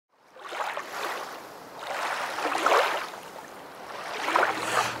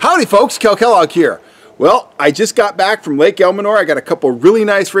Howdy folks, Kel Kellogg here. Well, I just got back from Lake Elsinore. I got a couple really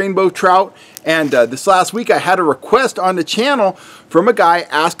nice rainbow trout, and this last week I had a request on the channel from a guy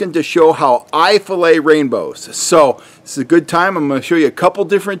asking to show how I fillet rainbows. So this is a good time. I'm going to show you a couple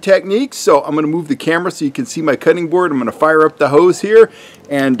different techniques. So I'm going to move the camera so you can see my cutting board. I'm going to fire up the hose here,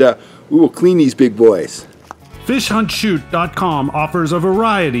 and we will clean these big boys. FishHuntShoot.com offers a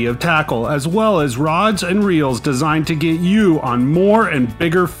variety of tackle as well as rods and reels designed to get you on more and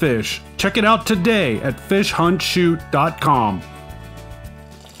bigger fish. Check it out today at FishHuntShoot.com.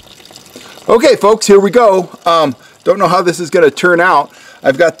 Okay folks, here we go. Don't know how this is going to turn out.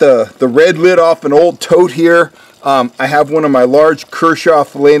 I've got the red lid off an old tote here. I have one of my large Kershaw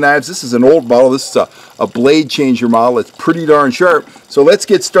fillet knives. This is an old model. This is a blade changer model. It's pretty darn sharp. So let's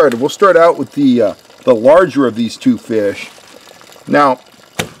get started. We'll start out with the larger of these two fish. Now,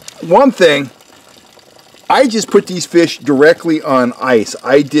 one thing, I just put these fish directly on ice.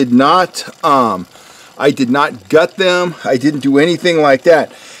 I did not gut them. I didn't do anything like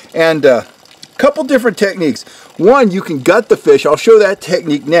that. And a couple different techniques. One, you can gut the fish. I'll show that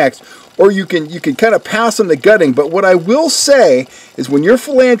technique next. Or you can kind of pass on the gutting. But what I will say is when you're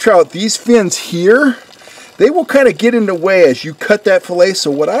filleting trout, these fins here, they will kind of get in the way as you cut that fillet. So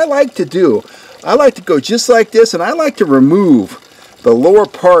what I like to do, I like to go just like this, and I like to remove the lower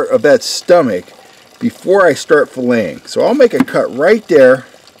part of that stomach before I start filleting. So I'll make a cut right there,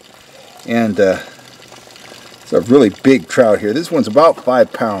 and it's a really big trout here. This one's about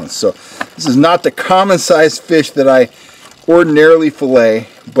 5 pounds, so this is not the common sized fish that I ordinarily fillet,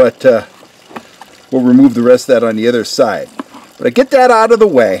 but we'll remove the rest of that on the other side. But I get that out of the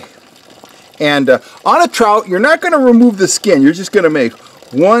way, and on a trout, you're not going to remove the skin. You're just going to make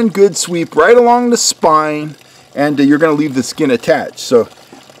one good sweep right along the spine, and you're going to leave the skin attached. So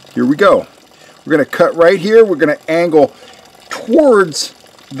here we go. We're going to cut right here. We're going to angle towards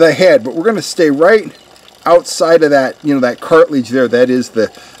the head, but we're going to stay right outside of that, that cartilage there. That is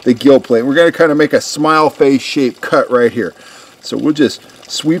the gill plate. We're going to kind of make a smile face shape cut right here. So we'll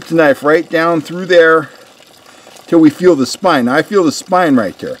just sweep the knife right down through there till we feel the spine. Now I feel the spine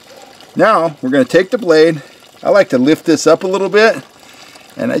right there. Now we're going to take the blade. I like to lift this up a little bit,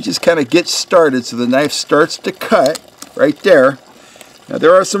 and I just kind of get started so the knife starts to cut right there. Now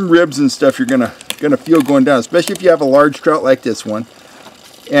there are some ribs and stuff you're gonna feel going down, especially if you have a large trout like this one.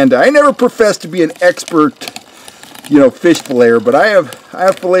 And I never profess to be an expert, fish filleter, but I have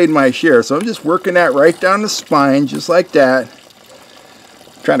filleted my share. So I'm just working that right down the spine, just like that.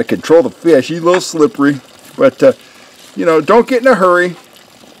 Trying to control the fish. He's a little slippery, but don't get in a hurry.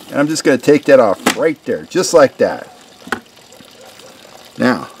 And I'm just gonna take that off right there, just like that.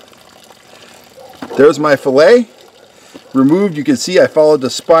 Now, there's my fillet removed. You can see I followed the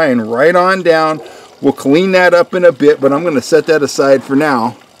spine right on down. We'll clean that up in a bit, but I'm going to set that aside for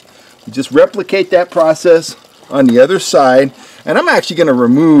now. Just replicate that process on the other side, and I'm actually going to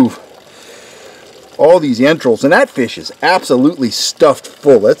remove all these entrails, and that fish is absolutely stuffed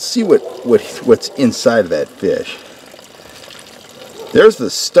full. Let's see what's inside of that fish. There's the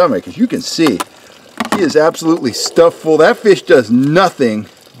stomach, as you can see. He is absolutely stuffed full. That fish does nothing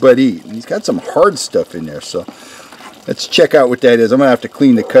but eat. And he's got some hard stuff in there, so let's check out what that is. I'm going to have to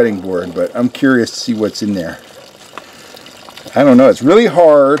clean the cutting board, but I'm curious to see what's in there. I don't know. It's really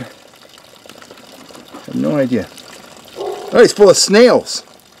hard. I have no idea. Oh, he's full of snails.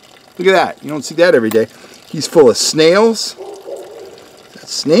 Look at that. You don't see that every day. He's full of snails. Is that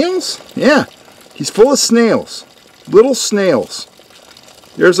snails? Yeah. He's full of snails. Little snails.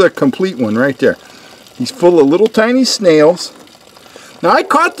 There's a complete one right there. He's full of little tiny snails. Now I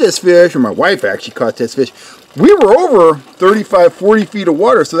caught this fish, or my wife actually caught this fish. We were over 35, 40 feet of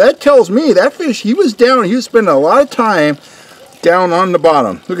water, so that tells me that fish, he was down, he was spending a lot of time down on the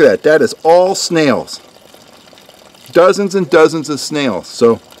bottom. Look at that, that is all snails. Dozens and dozens of snails,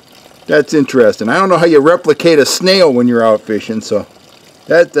 so that's interesting. I don't know how you replicate a snail when you're out fishing, so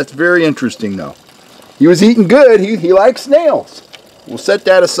that's very interesting though. He was eating good, he likes snails. We'll set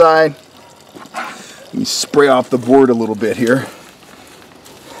that aside. Let me spray off the board a little bit here.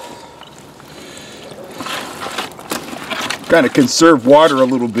 Trying to conserve water a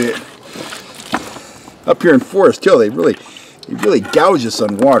little bit. Up here in Forest Hill, they really gouge us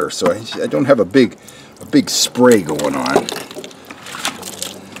on water, so I don't have a big spray going on.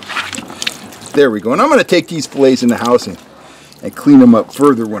 There we go. And I'm going to take these fillets in the house and clean them up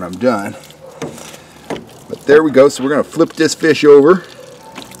further when I'm done. But there we go. So we're going to flip this fish over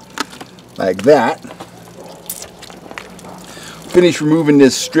like that. Finish removing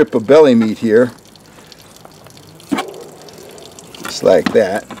this strip of belly meat here. Just like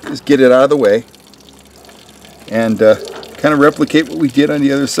that. Just get it out of the way. And kind of replicate what we did on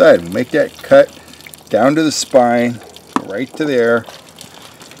the other side. We'll make that cut down to the spine, right to there.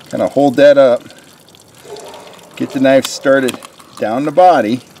 Kind of hold that up. Get the knife started down the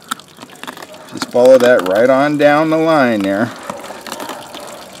body. Just follow that right on down the line there.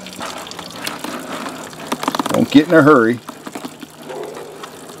 Don't get in a hurry.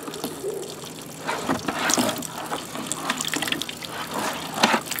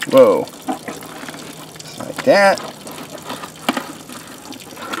 Whoa. Just like that.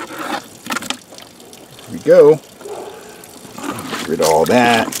 There we go. Get rid of all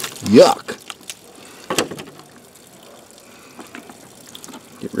that. Yuck.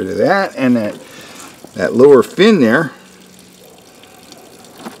 Get rid of that and that lower fin there.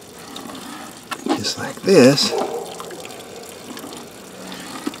 Just like this.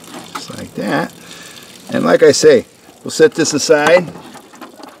 Just like that. And like I say, we'll set this aside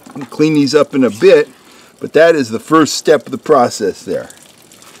and clean these up in a bit, but that is the first step of the process there.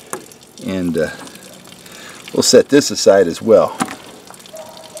 And we'll set this aside as well.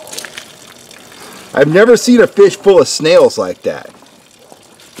 I've never seen a fish full of snails like that.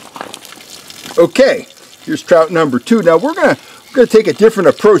 Okay, here's trout number 2. Now we're gonna take a different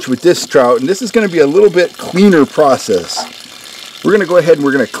approach with this trout, and this is gonna be a little bit cleaner process. We're gonna go ahead and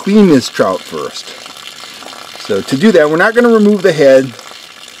we're gonna clean this trout first. So to do that, we're not gonna remove the head.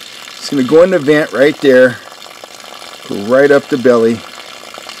 It's gonna go in the vent right there, go right up the belly,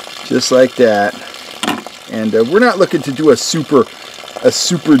 just like that. And we're not looking to do a super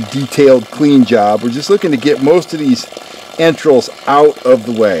detailed clean job. We're just looking to get most of these entrails out of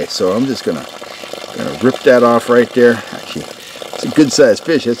the way. So I'm just gonna rip that off right there. Actually, it's a good sized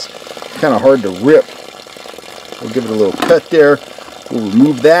fish. It's kind of hard to rip. We'll give it a little cut there. We'll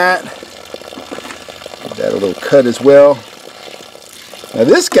remove that. Give that a little cut as well. Now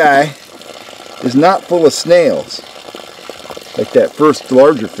this guy is not full of snails like that first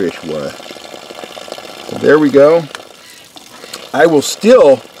larger fish was. So there we go. I will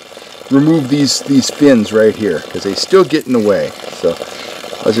still remove these fins right here because they still get in the way. So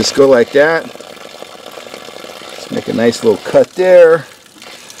I'll just go like that. Just make a nice little cut there.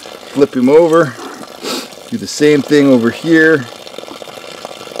 Flip him over. Do the same thing over here.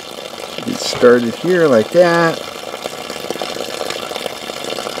 Get started here like that.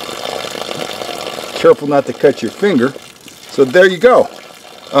 Careful not to cut your finger. So there you go.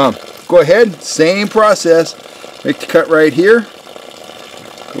 Go ahead, same process. Make the cut right here.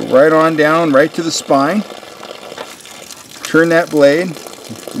 Go right on down, right to the spine. Turn that blade.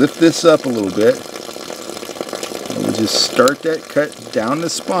 Lift this up a little bit. And we'll just start that cut down the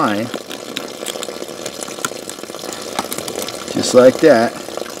spine. Just like that.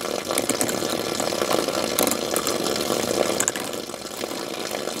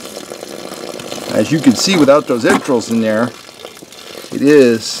 As you can see, without those entrails in there, it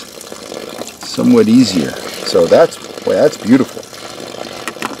is somewhat easier. So that's beautiful.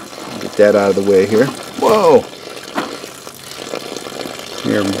 Get that out of the way here. Whoa!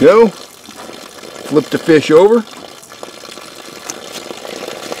 There we go. Flip the fish over.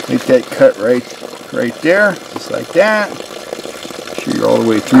 Make that cut right there, just like that. Make sure you're all the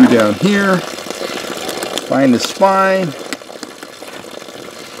way through down here. Find the spine.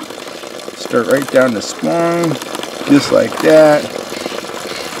 Start right down the spine, just like that.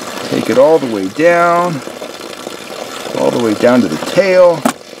 Take it all the way down to the tail.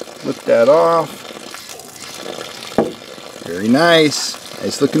 Flip that off. Very nice.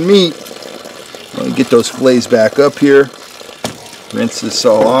 Nice looking meat. Let me get those fillets back up here. Rinse this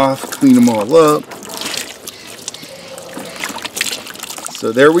all off. Clean them all up.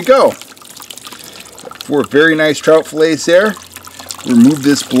 So there we go. 4 very nice trout fillets there. Remove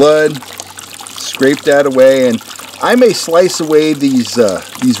this blood. Scrape that away, and I may slice away these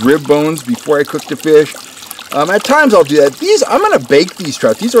rib bones before I cook the fish. At times I'll do that. I'm going to bake these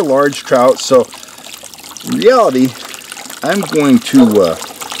trout. These are large trout, so in reality, I'm going to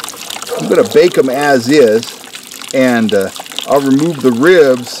bake them as is, and I'll remove the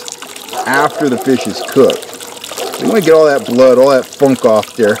ribs after the fish is cooked. You want to get all that blood, all that funk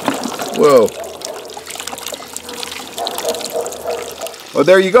off there. Whoa. Well,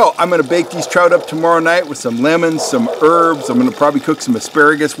 there you go. I'm going to bake these trout up tomorrow night with some lemons, some herbs. I'm going to probably cook some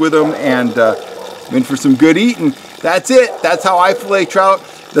asparagus with them, and I'm in for some good eating. That's it. That's how I fillet trout.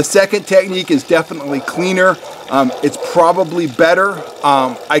 The second technique is definitely cleaner. It's probably better.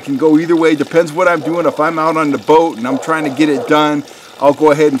 I can go either way. Depends what I'm doing. If I'm out on the boat and I'm trying to get it done, I'll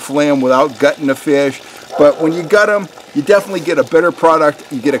go ahead and fillet them without gutting the fish. But when you gut them, you definitely get a better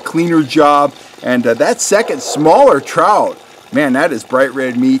product. You get a cleaner job. And that second smaller trout, Man, that is bright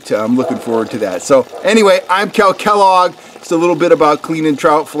red meat. I'm looking forward to that. So anyway, I'm Kel Kellogg. Just a little bit about cleaning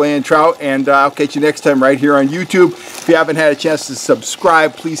trout, filleting trout, and I'll catch you next time right here on YouTube. If you haven't had a chance to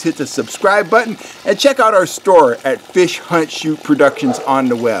subscribe, please hit the subscribe button and check out our store at Fish Hunt Shoot Productions on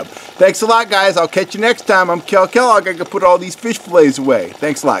the web. Thanks a lot, guys. I'll catch you next time. I'm Kel Kellogg. I can put all these fish fillets away.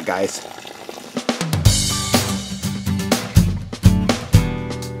 Thanks a lot, guys.